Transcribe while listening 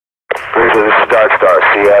this is Dark Star.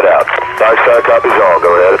 See you out. Dark Star copies all. Go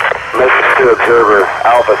ahead. Message to observer.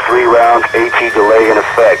 Alpha 3 rounds. AT delay in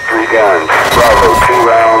effect. 3 guns. Bravo 2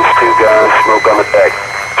 rounds. 2 guns. Smoke on the deck.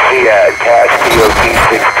 CAD. Cash TOT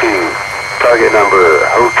 62. Target number.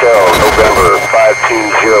 Hotel November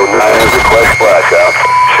 5209. Request splash out.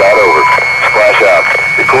 Shot over. Splash out.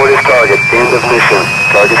 Record his target. End of mission.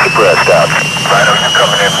 Target suppressed out. Rhino, you're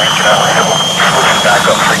coming in. Reaching out the hill. Switching back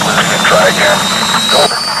up frequency and try again.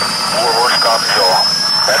 Over. 4 horse copies all.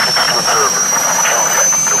 Message to observer. Juliet,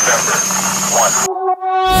 November 1.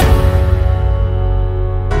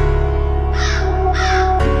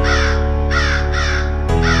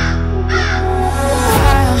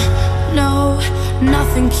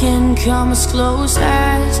 Nothing can come as close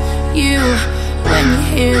as you when you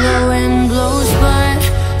hear the wind blows, but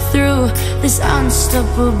through this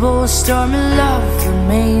unstoppable storm of love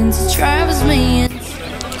remains, it drives me in.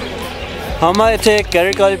 हम आए थे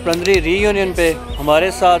cadet college Palandri reunion पे। हमारे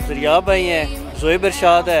साथ जरिया भाई हैं, जोएब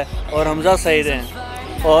इरशाद है और हमजा सईद हैं।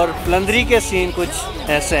 और पलंदरी के सीन कुछ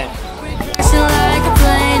ऐसे हैं।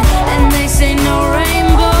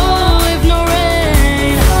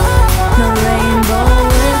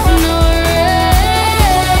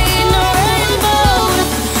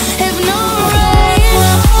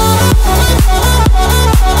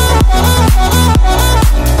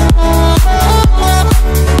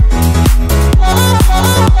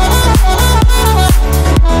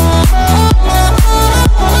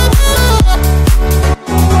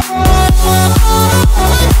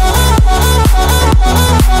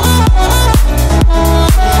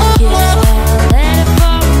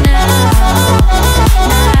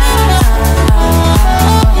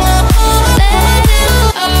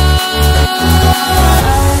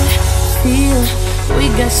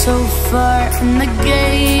 So far in the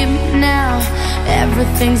game now,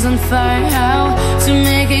 everything's on fire. How to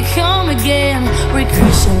make it come again? We're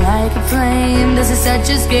crashing like a plane. This is such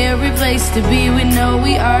a scary place to be. We know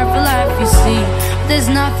we are for life, you see. There's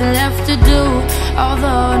nothing left to do,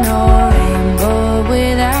 although no rainbow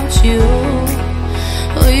without you.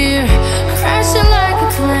 We're crashing like a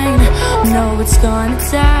plane. No, it's gonna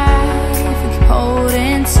die. If we keep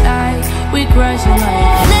holding tight, we're crashing like.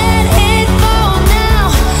 Let it fall now.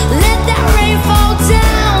 Let that rain fall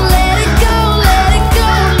down. Let it go now.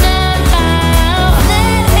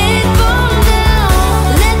 Let it fall now.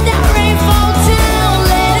 Let that rain fall down.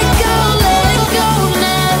 Let it go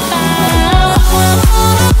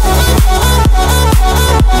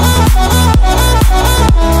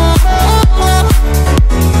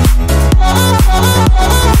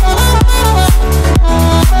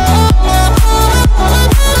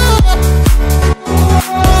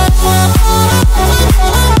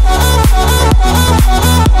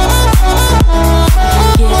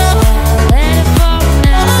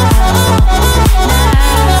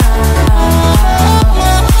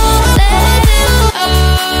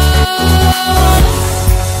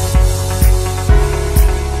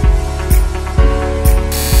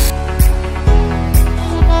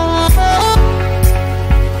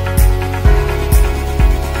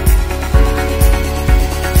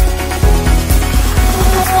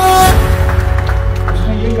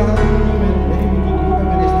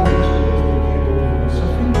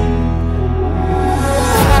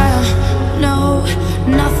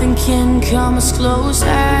come as close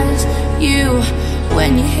as you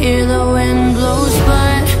when you hear the wind blows,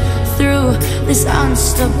 but through this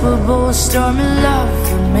unstoppable storm of love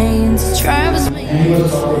remains, it drives me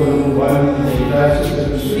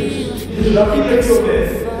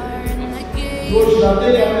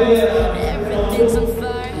everything's on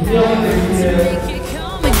fire. Make it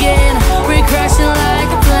come again. We're crashing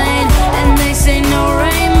like a plane, and they say no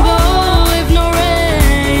rainbow if no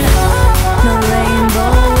rain, no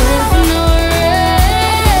rainbow if no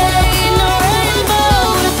rain, no rainbow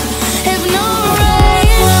if no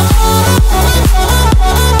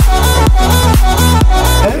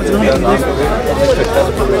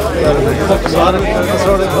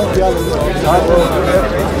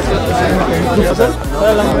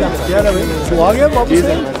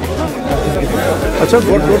अच्छा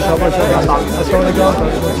बहुत बहुत शाबाश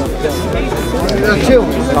अच्छे हो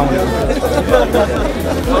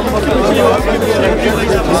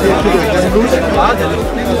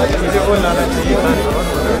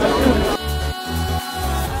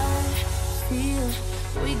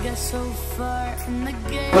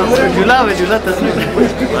झूला है झूला तस्वीर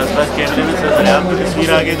बस बस कैमरे में सर आप तस्वीर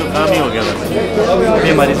आ गई तो काम ही हो गया बस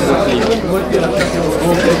ये हमारी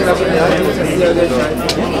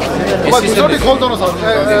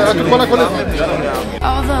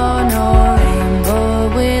although no rainbow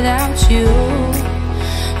without you,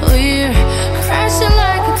 we're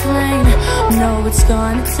it's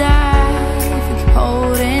gonna die if we keep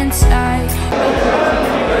holding tight.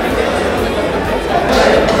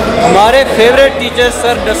 हमारे favourite teacher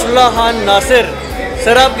sir Nasrallah Khan Nasir,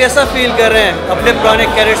 sir आप कैसा फील कर रहे हैं अपने पुराने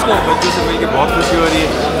कैडेट्स को? बच्चों से मिलकर बहुत खुशी हो रही है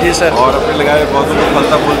जी सर, और अपने लगाए बहुतों को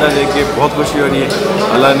फलता फूलता देख के बहुत खुशी हो रही है।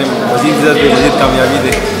 अल्लाह ने मजीद इज्जत दे, मजीद कामयाबी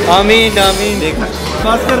दे। आमीन आमीन। देखा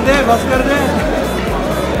बस कर दे, बस कर दे।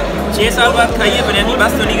 6 साल बाद खाइए बिरयानी,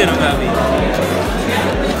 बस तो नहीं करूँगा अभी।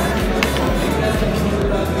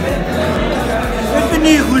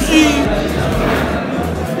 इतनी खुशी।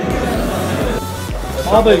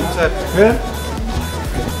 हाँ भाई फिर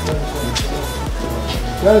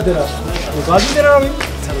क्या है तेरा गाड़ी तेरा भाई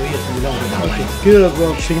किधर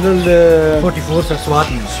सिग्नल 44 सर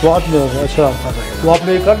स्वाद में अच्छा तो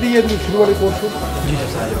आपने कर दी है शुरू वाले कोर्स को? जी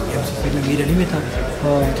सर एमसीपी में मीर अली में था।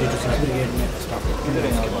 हाँ ब्रिगेड में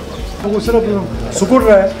वो सिर्फ सुकून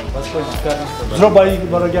रहा है दूसरा भाई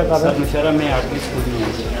बारा क्या कर रहा है? नौशहरा में आर्मी स्कूल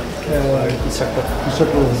में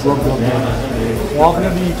आपने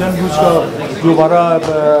भी यूज का जो हमारा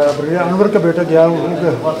अनवर का बेटा गया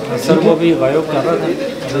सर वो भी गायब कर रहा था,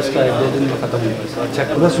 उसका 1-2 दिन में ख़त्म हो गया। अच्छा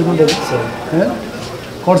सुनो सर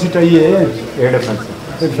कौन सी चाहिए? Air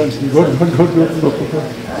defence good good good good.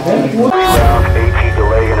 3 rounds, AT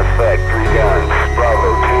delay in effect, 3 guns. Bravo,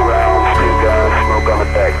 2 rounds, 2 guns, smoke on the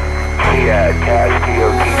deck. Fiat, cash,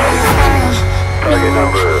 TOT, 16. Target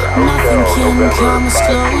number, Nothing hotel, can come as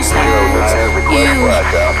close as you.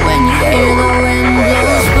 When you hear the wind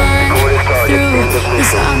blows burn through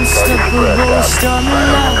this unstoppable storm of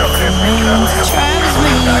love remains, drives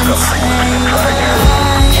me insane.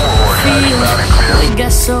 I feel we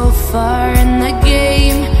got so far in the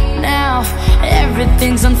game now,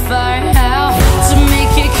 everything's on fire. How to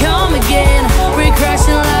make it come again? We're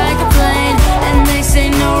crashing like a plane, and they say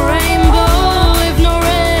no rainbow if no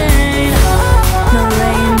rain. No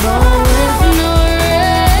rainbow if no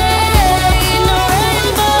rain. No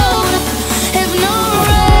rainbow if no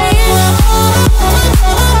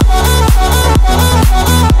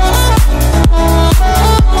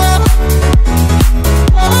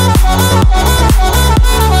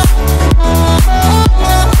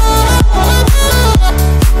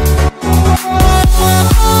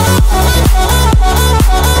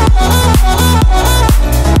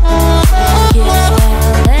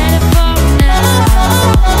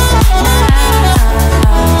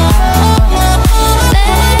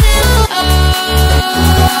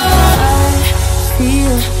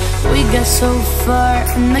so far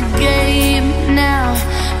in the game now,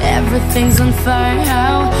 everything's on fire.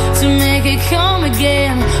 How to make it come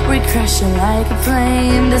again? We're crashing like a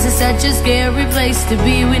plane. This is such a scary place to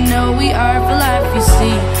be. We know we are for life, you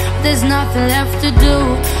see. There's nothing left to do,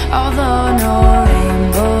 although no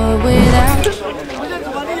rainbow without.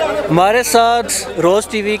 हमारे साथ रोज़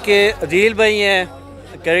TV के अदील भाई हैं,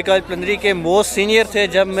 cadet college Palandri के most senior थे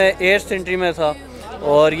जब मैं 8th Sentry में था,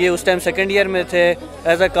 और ये उस टाइम 2nd ईयर में थे,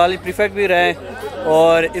 एज अ कॉलेज प्रीफेक्ट भी रहे,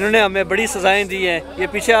 और इन्होंने हमें बड़ी सज़ाएं दी हैं। ये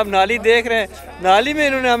पीछे आप नाली देख रहे हैं, नाली में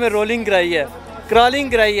इन्होंने हमें रोलिंग कराई है,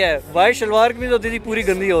 क्रॉलिंग कराई है। वाइट शलवार की तो दीदी पूरी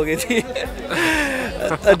गंदी हो गई थी।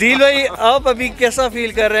 अदील भाई आप अभी कैसा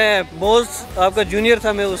फील कर रहे हैं? मोस्ट आपका जूनियर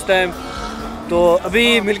था मैं उस टाइम, तो अभी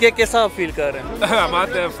मिलके कैसा फील कर रहे हैं? हमाद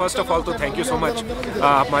फर्स्ट ऑफ ऑल तो थैंक यू सो मच।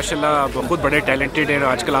 आप माशाल्लाह बहुत बड़े टैलेंटेड हैं।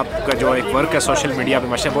 आजकल आपका जो एक वर्क है सोशल मीडिया पे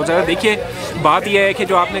माशाल्लाह बहुत ज़्यादा। देखिए बात यह है कि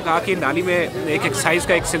जो आपने कहा कि नाली में एक एक्सरसाइज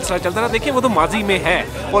का एक सिलसिला चलता रहा, देखिए वो तो माजी में है,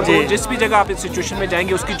 और जिस भी जगह आप इस सिचुएशन में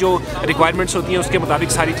जाएंगे उसकी जो रिक्वायरमेंट्स होती हैं उसके मुताबिक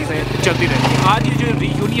सारी चीज़ें चलती रहती हैं। आज ये जो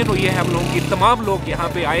रीयूनियन हुई है हम लोगों की, तमाम लोग यहाँ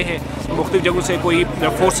पे आए हैं मुख्तलिफ जगहों से, कोई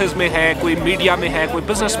फोर्सेस में है, कोई मीडिया में है, कोई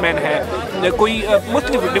बिजनेसमैन है, कोई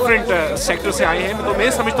मुख्तलिफ डिफरेंट सेक्टर से आए हैं। तो मैं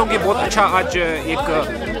समझता हूँ कि बहुत अच्छा आज एक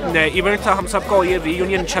इवेंट था हम सबका, और ये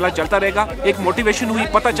रीयूनियन इंशाल्लाह चलता रहेगा। एक मोटिवेशन हुई,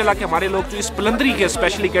 पता चला कि हमारे लोग जो इस पलंदरी के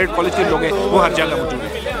स्पेशली कैडेट कॉलेज के लोग हैं वो हर जगह मौजूद हैं।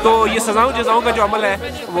 तो ये सज़ाओं जज़ाओं का जो अमल है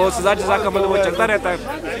वो सज़ा जज़ा का अमल वो चलता रहता है,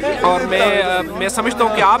 और मैं समझता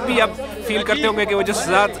हूँ कि आप भी अब फील करते होंगे कि वो जो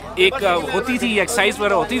सज़ा एक होती थी, एक्सरसाइज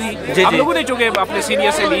वगैरह होती थी, आप लोगों ने चूँकि अपने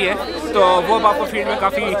सीनियर से ली है तो वो अब आपको फील्ड में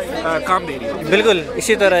काफ़ी काम दे रही है। बिल्कुल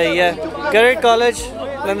इसी तरह ही है। कैडेट कॉलेज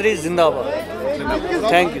पलंदरी जिंदाबाद।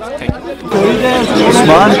 Thank you thank you.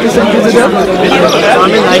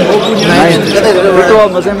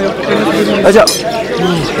 अच्छा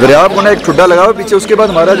दरिया को ना एक ठुड्डा लगा हुआ पीछे, उसके बाद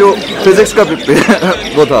हमारा जो फिजिक्स का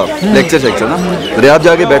वो था लेक्चर सेक्शन ना, दरिया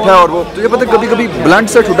जाके बैठा और वो तुझे पता कभी कभी ब्लंट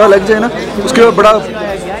से ठुड्डा लग जाए ना उसके बाद बड़ा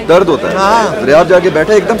दर्द होता है। दरिया जाके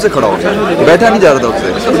बैठा एकदम से खड़ा होता है, बैठा नहीं जा रहा था उससे,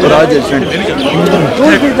 और आज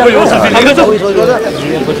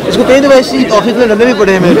इसको कहीं तो वैसे ऑफिस में लंबे भी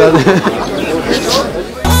पड़े हैं मेरे पास।